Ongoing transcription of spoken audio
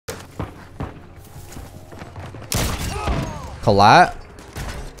Collat.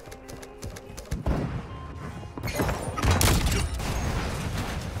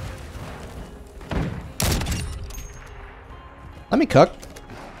 Let me cook.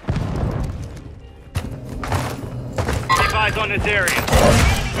 Keep eyes on this area.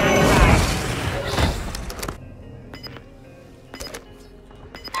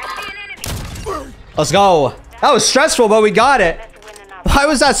 Let's go. That was stressful, but we got it. Why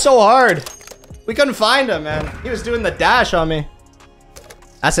was that so hard? We couldn't find him, man. He was doing the dash on me.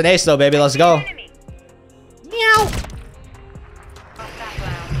 That's an ace, though, baby. Let's go. Meow.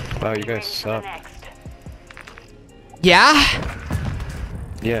 Wow, you guys suck. Yeah?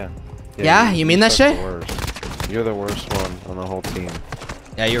 Yeah, you mean that shit? You're the worst one on the whole team.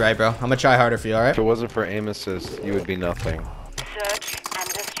 Yeah, you're right, bro. I'm gonna try harder for you, alright? If it wasn't for aim assist, you would be nothing. Search and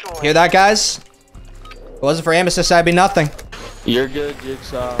destroy. Hear that, guys? If it wasn't for aim assist, I'd be nothing. You're good,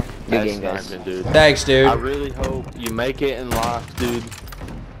 Jigsaw. Good game, That's guys. sniping, dude. Thanks, dude. I really hope you make it in life, dude.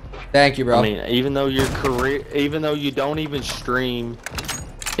 Thank you, bro. I mean, even though you don't even stream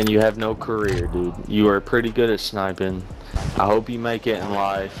and you have no career, dude, you are pretty good at sniping. I hope you make it in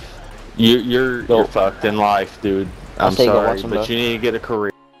life. You're fucked in life, dude. I'm sorry, but you need to get a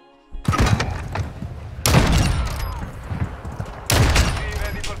career.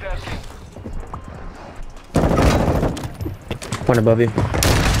 One above you.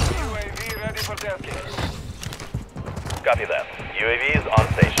 UAV ready for tasking. Copy that. UAV is on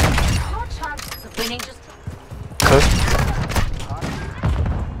station. No chances of winning just.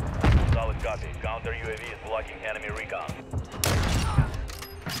 Solid copy. Counter UAV is blocking enemy recon.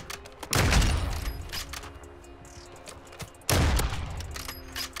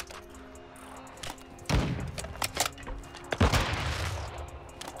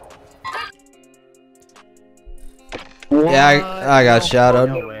 Yeah, I got shadowed.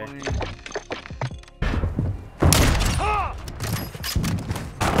 No way.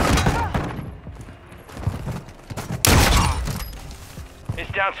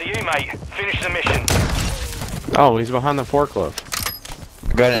 It's down to you, mate. Finish the mission. Oh, he's behind the forklift.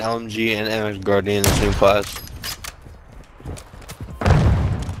 I got an LMG and MS Guardian in the same class.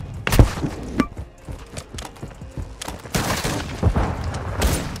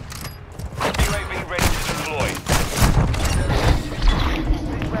 UAV ready to deploy.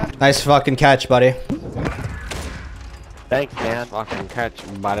 Nice fucking catch, buddy. Thanks, man. Fucking catch,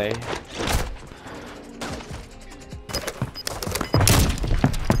 buddy.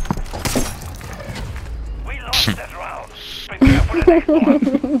 We lost that round. Prepare for the next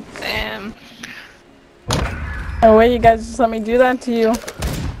one. Damn. Oh wait, you guys just let me do that to you.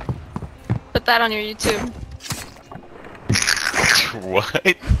 Put that on your YouTube. What?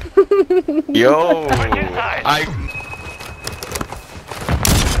 Yo!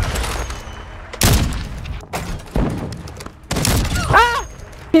 Ah!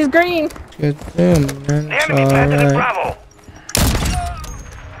 He's green. Good thing, man. The enemy planted at Bravo.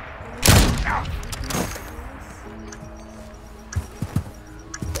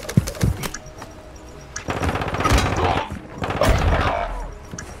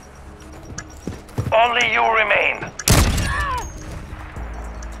 Only you remain.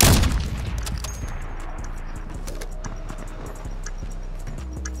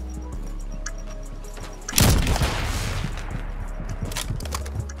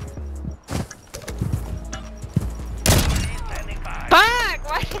 Fuck!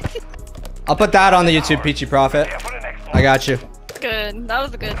 Why? I'll put that on the YouTube, Peachy Prophet. I got you. Good. That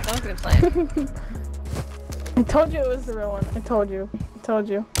was a good plan. I told you it was the real one. I told you. I told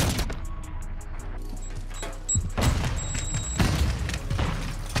you.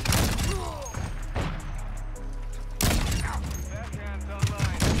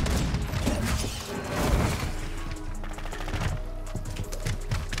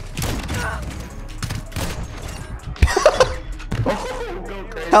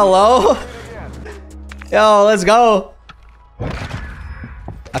 Hello? Yo, let's go.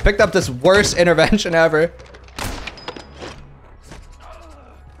 I picked up this worst intervention ever.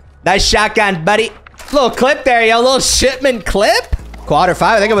 Nice shotgun, buddy. Little clip there, yo. Little shipment clip. Quarter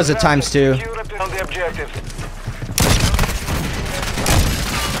 5. I think it was a ×2. On the objective.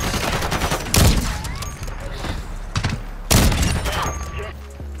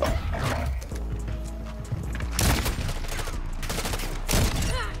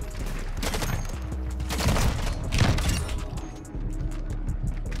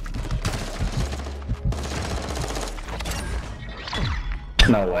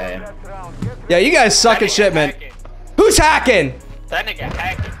 No way. Yeah, you guys suck at shipment. Who's hacking? That nigga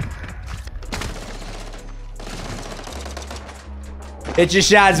hacking. Hit your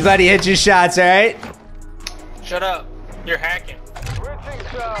shots, buddy. Hit your shots, alright? Shut up. You're hacking.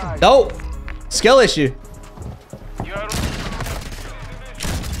 Nope. Skill issue.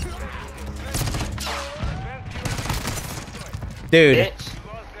 Dude. Bitch.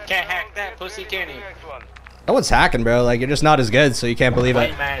 Can't hack that pussy, can you? No one's hacking, bro. Like, you're just not as good, so you can't believe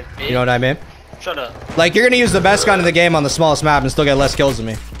it. Man, bitch. You know what I mean? Shut up. Like, you're gonna use the best gun in the game on the smallest map and still get less kills than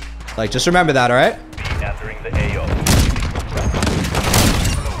me. Like, just remember that, alright? Entering the AO.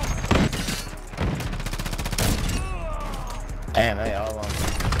 Damn, hey, all along.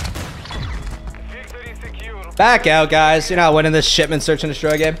 Back out, guys. You're not winning this shipment search and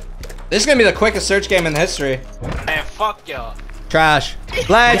destroy game. This is gonna be the quickest search game in history. Man, fuck y'all. Trash.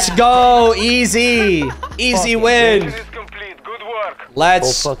 Let's go. Easy. Easy win.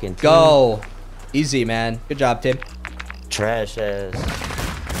 Let's go. Easy, man. Good job, Tim. Trash ass.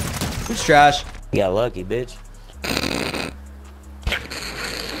 Who's trash? You got lucky, bitch.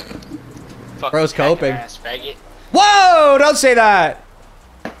 Bro's coping. Ass, faggot. Whoa! Don't say that.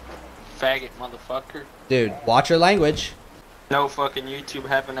 Faggot, motherfucker. Dude, watch your language. No fucking YouTube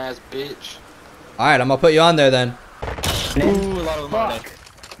having ass bitch. Alright, I'm gonna put you on there then. Ooh, a lot of them on there.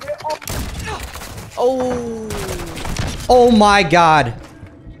 Oh. Oh my god.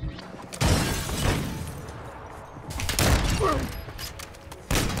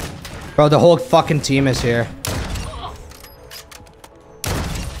 Bro, the whole fucking team is here.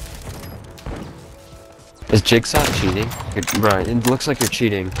 Is Jigsaw cheating? Right, it looks like you're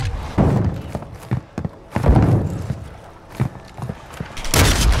cheating.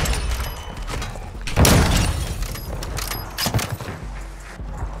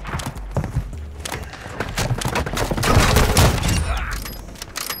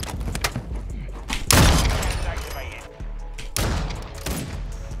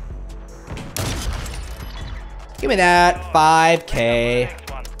 Give me that 5K.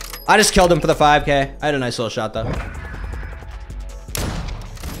 I just killed him for the 5K. I had a nice little shot though.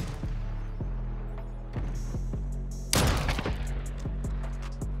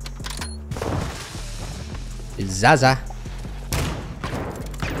 Zaza.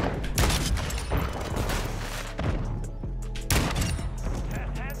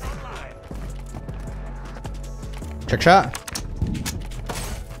 Trick shot.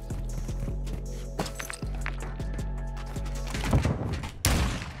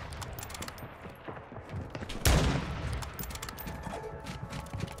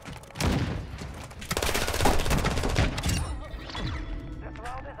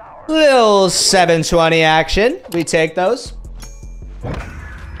 Little 720 action. We take those.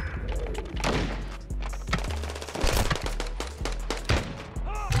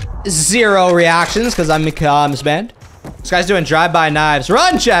 Zero reactions because I'm a comms band. This guy's doing drive-by knives.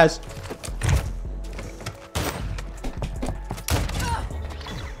 Run, Chaz!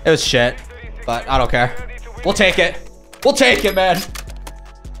 It was shit, but I don't care. We'll take it. We'll take it, man.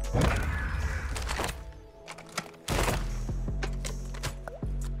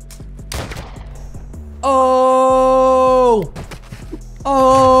 Oh!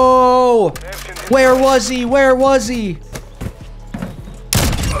 Oh! Where was he? Where was he?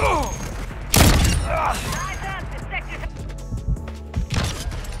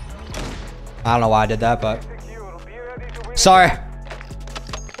 I don't know why I did that, but sorry.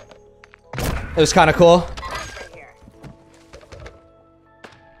 It was kind of cool.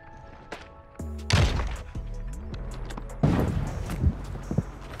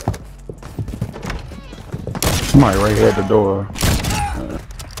 Somebody right here at the door.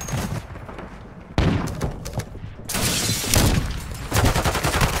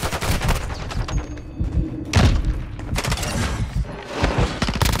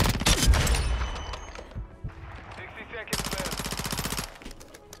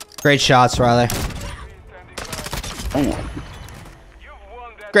 Great shots, Riley.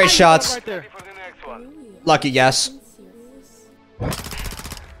 Great shots. Lucky guess.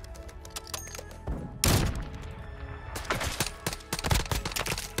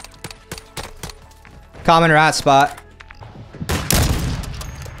 Common rat spot.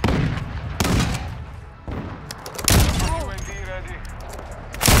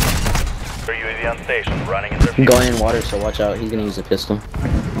 UAV on station, running in their field. Going in water, so watch out. He's gonna use a pistol.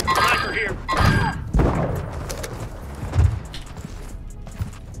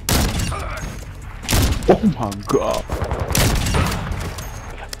 Oh my god.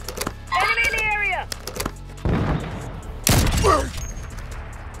 Enemy in the area.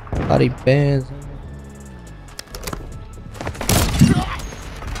 Bloody bands.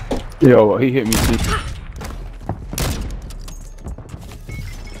 Yo, he hit me too.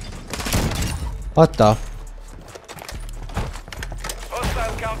 What the?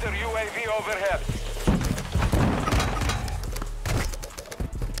 Hostile counter UAV overhead.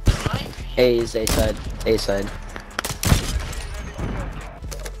 A's, A side. A side.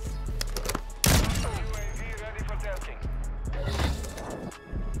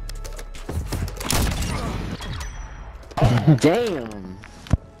 Damn.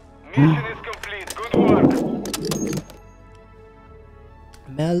 Mission is complete. Good work.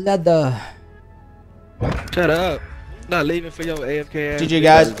 Melada. Shut up. Not leaving for your AFK ass. GG, Guys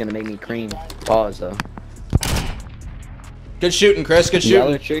guys. is gonna make me cream. Pause though. Good shooting, Chris. Good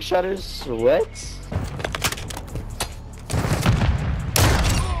Yellow shooting. trick shutters? What?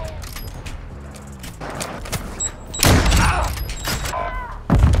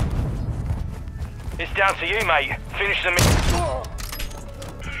 It's down to you, mate. Finish the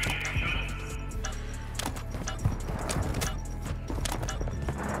mission.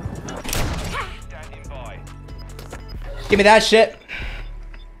 Standing by. Give me that shit.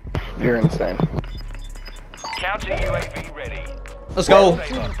 You're insane. Counter UAV ready. Let's go.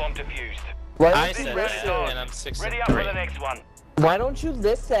 Saber, bomb defused. Why I don't you said listen? that, and I'm 6 Ready and up for 3. the next one. Why don't you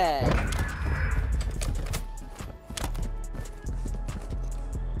listen?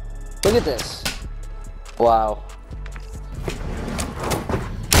 Look at this. Wow.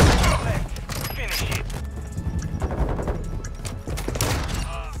 Finish it.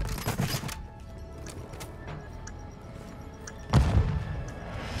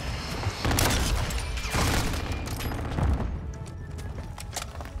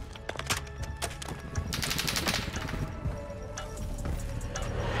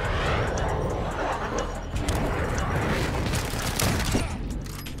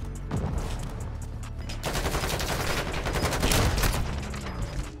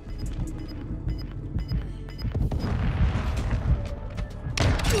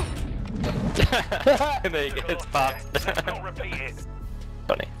 And then he gets popped. Don't repeat it.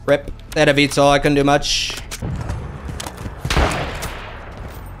 Funny. Rip. They had a VTOL. I couldn't do much.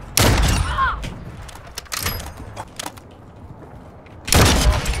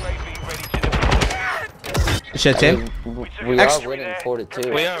 UAV ready to deploy. Shit, Tim. We Extra- are winning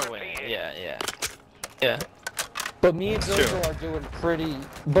 4-2. We are winning. Yeah, yeah. Yeah. But me and Sure. Jojo are doing pretty.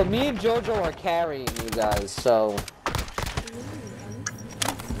 But me and Jojo are carrying you guys, so.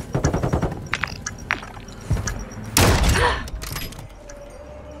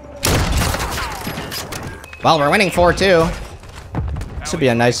 Well, we're winning 4-2. This would be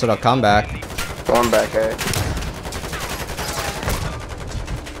a nice little comeback. Going back, eh?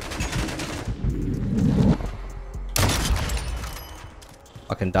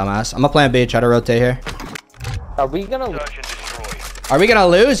 Fucking dumbass. I'm gonna plan B. Try to rotate here. Are we gonna? Search and destroy. Are we gonna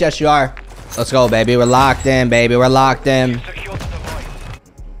lose? Yes, you are. Let's go, baby. We're locked in, baby. We're locked in. Secure the device.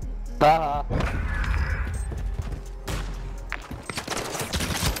 Haha.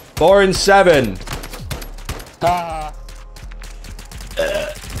 4 and 7. Haha.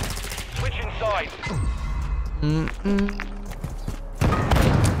 Switching sides.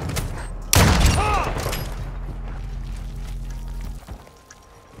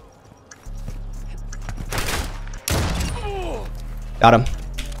 Got him.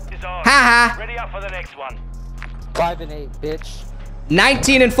 Disarm. Ha ha. Ready up for the next one. 5 and 8, bitch.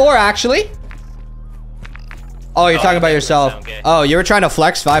 19 and 4, actually. Oh, you're talking about yourself. sound gay. Oh, you were trying to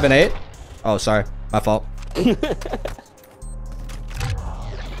flex 5 and 8? Oh, sorry. My fault.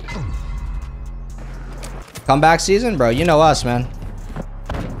 Comeback season, bro. You know us, man.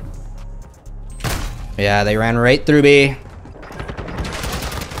 Yeah, they ran right through B.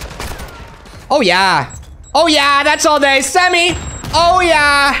 Oh, yeah. Oh, yeah. That's all day. Semi. Oh,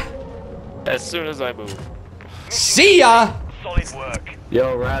 yeah. As soon as I move. See ya. Solid work.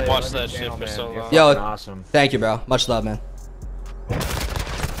 Yo, Riley. Watch love that your shit channel, for man. so You're long. Yo. fucking awesome. Thank you, bro. Much love, man.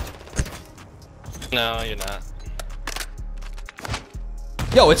 No, you're not.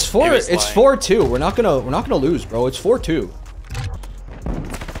 Yo, it's 4. He was It's lying. 4-2. We're not gonna lose, bro. It's 4-2.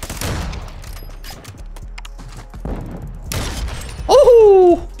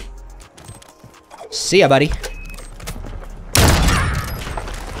 Oh! See ya, buddy.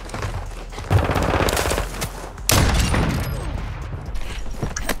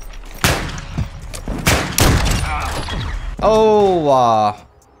 Oh,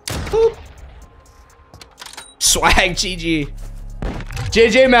 boop. Swag, GG.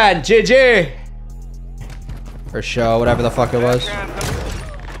 GG, man. GG. For sure, whatever the fuck it was.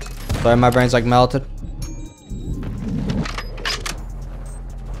 Sorry, my brain's like melted.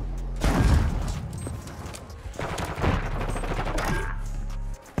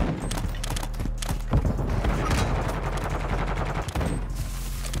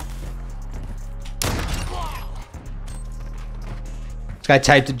 This guy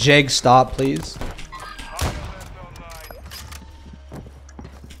typed a jig. Stop, please.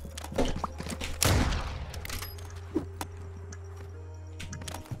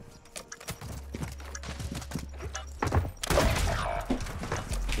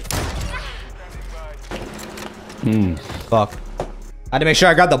 Fuck. I had to make sure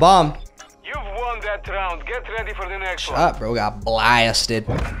I got the bomb. You've won that round. Get ready for the next Shut one. up, bro. Got blasted.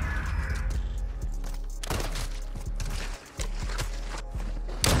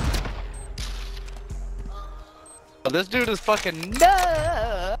 This dude is fucking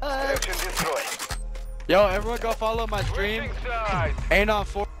nuts. Action destroyed. Yo, everyone go follow my stream. Switching sides. Ain't on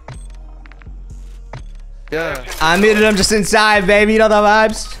 4. Yeah. I muted him just inside, baby. You know the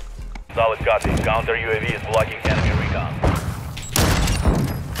vibes. Solid copy. Counter UAV is blocking enemy recon.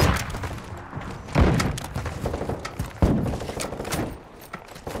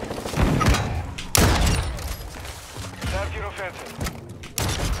 Start your offensive.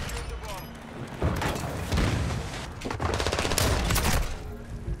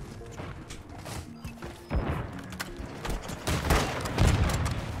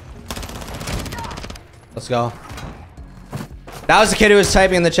 Let's go. That was the kid who was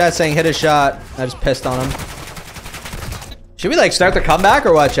typing in the chat saying hit a shot. I just pissed on him. Should we like start the comeback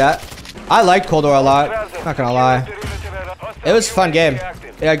or what, chat? I liked Cold War a lot. Not gonna lie. It was a fun game.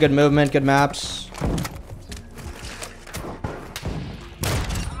 It had good movement, good maps.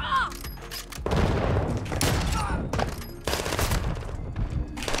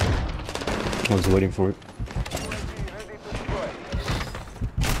 I was waiting for it.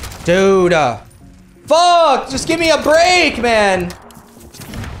 Dude. Fuck! Just give me a break, man!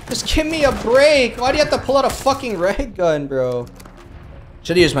 Just give me a break. Why do you have to pull out a fucking ray gun, bro?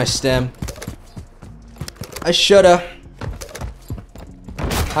 Should've used my stim. I shoulda.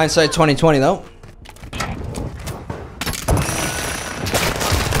 Hindsight 2020 though.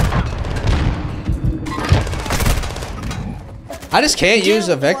 I just can't use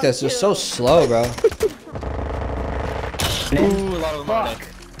a Victus. It's so slow, bro. Ooh, a lot of money.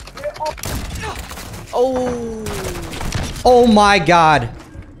 Oh my god.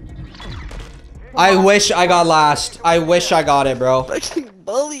 I wish I got last. I wish I got it, bro.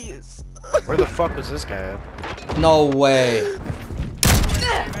 Bullies. Where the fuck was this guy at? No way.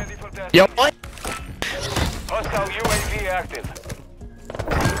 Yo, what? Hostile UAV active.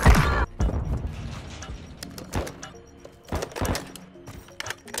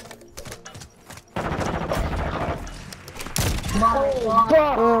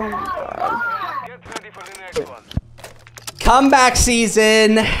 Get ready for the next one. Comeback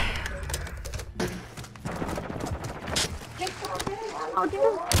season.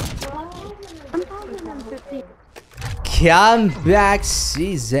 Comeback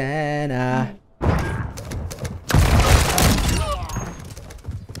season.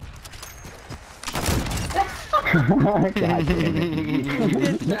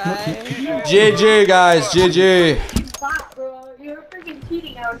 GG guys, GG. You're freaking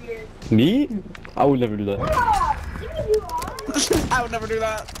cheating out here. Me? I would never do that. I would never do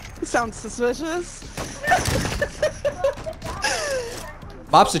that. Sounds suspicious.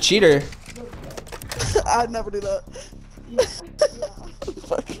 Bob's a cheater. I'd never do that.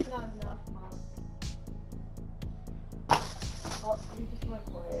 Fuck.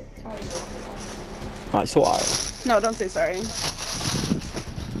 Alright, so No, don't say sorry.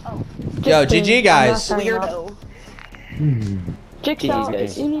 Yo, GG guys. Weirdo. Jigsaw,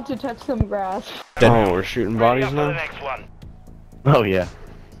 you need to touch some grass. Oh, we're shooting bodies For the now? next one. Oh, yeah.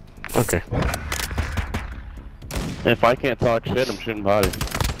 Okay. If I can't talk shit, I'm shooting bodies.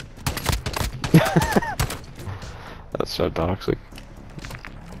 That's so toxic.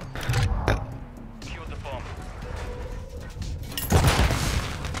 Cue the bomb.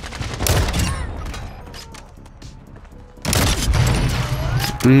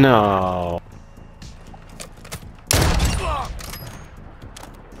 No.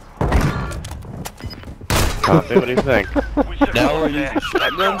 Coffee, what do you think? Now we're using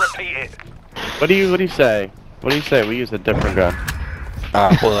shotguns? What do you say? What do you say? We use a different gun.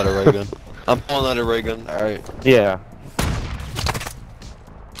 I'm pulling out a ray gun. I'm pulling out a ray gun. Alright. Yeah.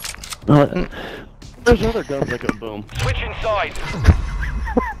 There's other guns that go boom. Switching sides.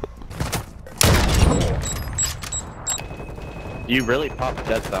 You really popped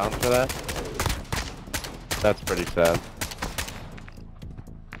dead silence for that? That's pretty sad.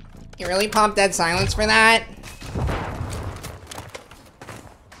 You really pumped dead silence for that?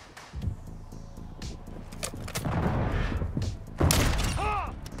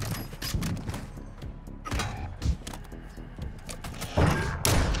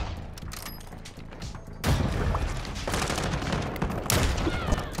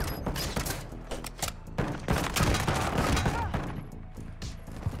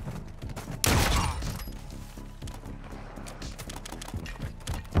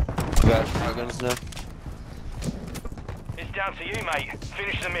 We got shotguns now. It's down to you, mate.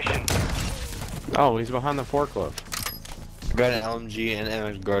 Finish the mission. Oh, he's behind the forklift. Got an LMG and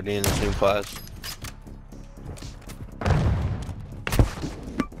MX Guardian in the same class.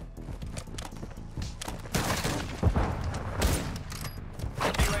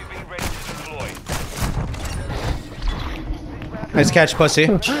 UAV ready to deploy. Nice catch, pussy.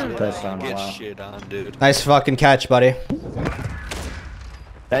 Get shit on, dude. Nice fucking catch, buddy.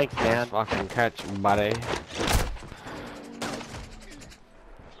 Thanks, man. Fucking catch, buddy.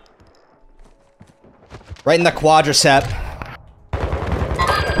 Right in the quadricep.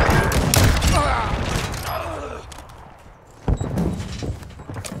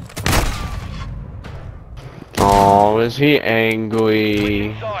 Oh, is he angry?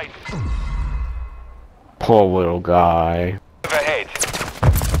 Inside. Poor little guy. Overhead.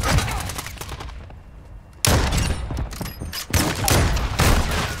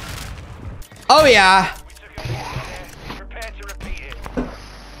 Oh yeah. Prepare to repeat it.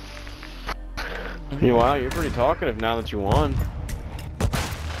 Yeah, wow, you're pretty talkative now that you won.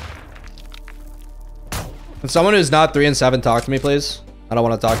 Can someone who's not 3 and 7 talk to me, please? I don't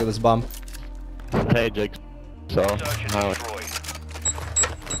want to talk to this bum. Hey, Jake. So, Search and destroy.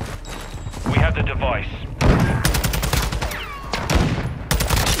 We have the device.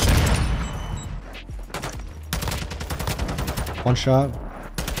 One shot.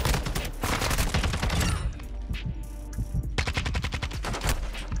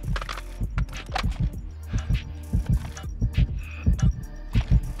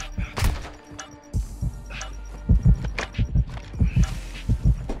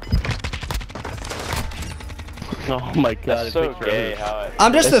 oh my god, That's so gay how it...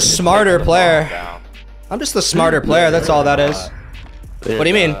 I'm just a smarter player. I'm just the smarter player, that's all that is. What do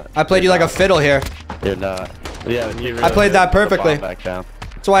you mean? I played you like a fiddle here. You're not. Yeah, you really I played that did put the perfectly. bomb back down.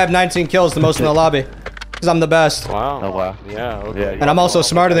 That's why I have 19 kills, the most in the lobby. Because I'm the best. Wow. Oh, wow. Yeah, okay. And I'm also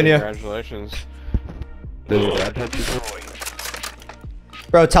smarter than you. Congratulations. Dude, that touched you.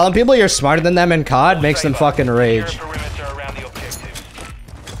 Bro, telling people you're smarter than them in COD makes them fucking rage. Perimeter around the objectives.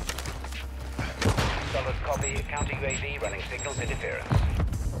 Solid copy. Counter UAV running signals interference.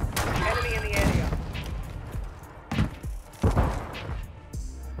 Enemy in the area.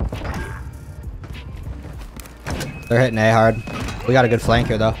 They're hitting A hard. We got a good flank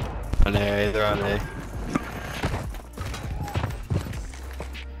here, though. On A, they're on A.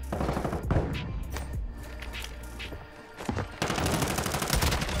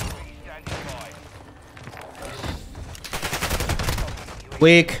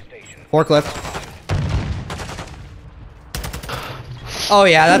 Weak. Forklift. Oh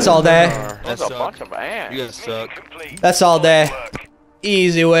yeah, that's all day. That's a bunch of ants. You guys suck. That's all day.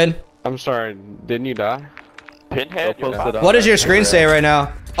 Easy win. I'm sorry, didn't you die? Pinhead, Go post it up. What does your screen say right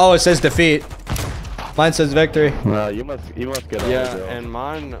now? Oh, it says defeat. Mine says victory. Well, you must get Yeah, all the and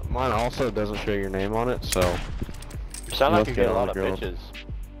mine also doesn't show your name on it, so. You sound like Let's you get a get lot of on the girl. bitches.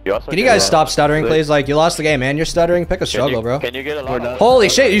 You also Can you get a guys lot stop of- stuttering, please? Like, you lost the game, man. You're stuttering. Pick a struggle, bro. Can you get a lot of... Holy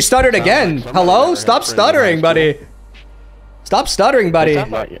shit, you stuttered again. like somebody Hello? never Stop had friends in stuttering, high buddy. Stop stuttering, buddy. He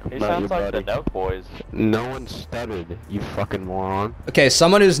sounds like, Not he you, sounds like the buddy. Note Boys. No one stuttered, you fucking moron. Okay,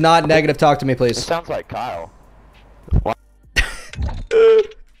 someone who's not negative, talk to me, It please. sounds like Kyle.